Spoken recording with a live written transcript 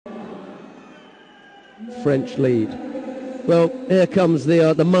French lead. Well, here comes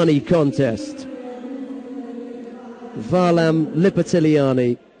the money contest. Varlam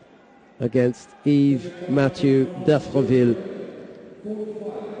LIPARTELIANI against Yves Mathieu DAFREVILLE.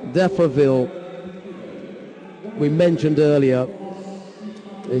 DAFREVILLE, we mentioned earlier,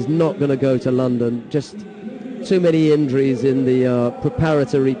 is not going to go to London. Just too many injuries in the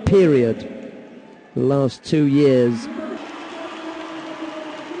preparatory period the last 2 years.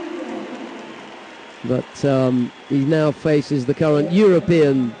 But he now faces the current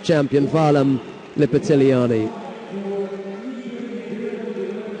European champion, Varlam LIPARTELIANI.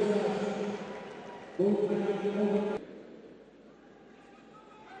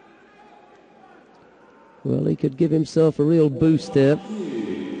 Well, he could give himself a real boost here.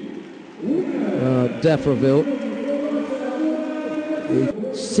 DAFREVILLE.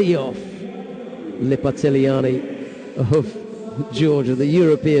 See off LIPARTELIANI of Georgia, the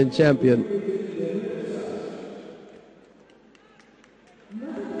European champion.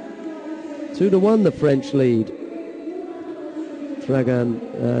 2-1 the French lead. Dragan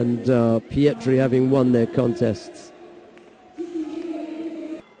and Pietri having won their contests.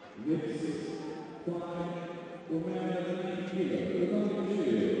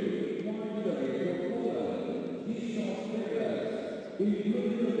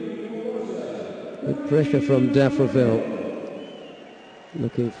 Good pressure from DAFREVILLE,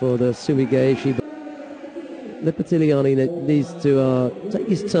 looking for the Sumigaeshi. LIPARTELIANI needs to take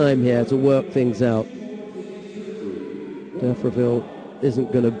his time here to work things out. DAFREVILLE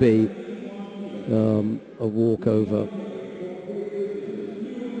isn't going to be a walkover.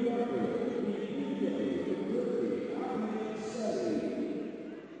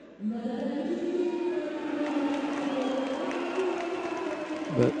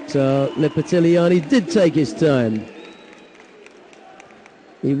 But LIPARTELIANI did take his time.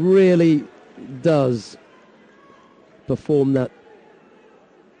 He really does perform that,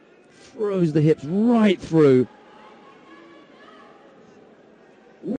 throws the hips right through